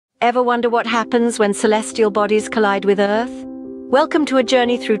Ever wonder what happens when celestial bodies collide with Earth? Welcome to a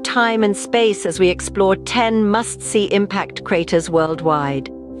journey through time and space as we explore 10 must-see impact craters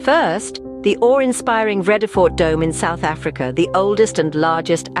worldwide. First, the awe-inspiring Vredefort Dome in South Africa, the oldest and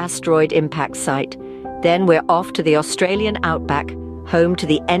largest asteroid impact site. Then we're off to the Australian outback, home to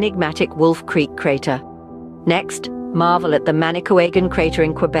the enigmatic Wolf Creek crater. Next, marvel at the Manicouagan crater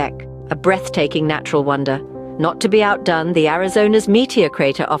in Quebec, a breathtaking natural wonder. Not to be outdone, the Arizona's Meteor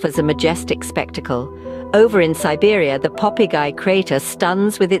crater offers a majestic spectacle. Over in Siberia, the Poppyguy crater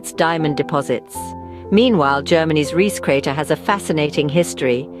stuns with its diamond deposits. Meanwhile, Germany's Ries crater has a fascinating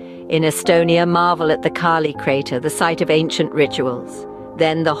history. In Estonia, marvel at the Kali crater, the site of ancient rituals.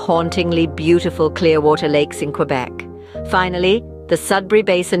 Then the hauntingly beautiful Clearwater Lakes in Quebec. Finally, the Sudbury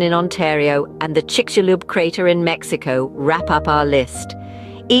Basin in Ontario and the Chicxulub crater in Mexico wrap up our list,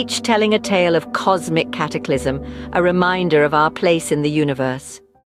 each telling a tale of cosmic cataclysm, a reminder of our place in the universe.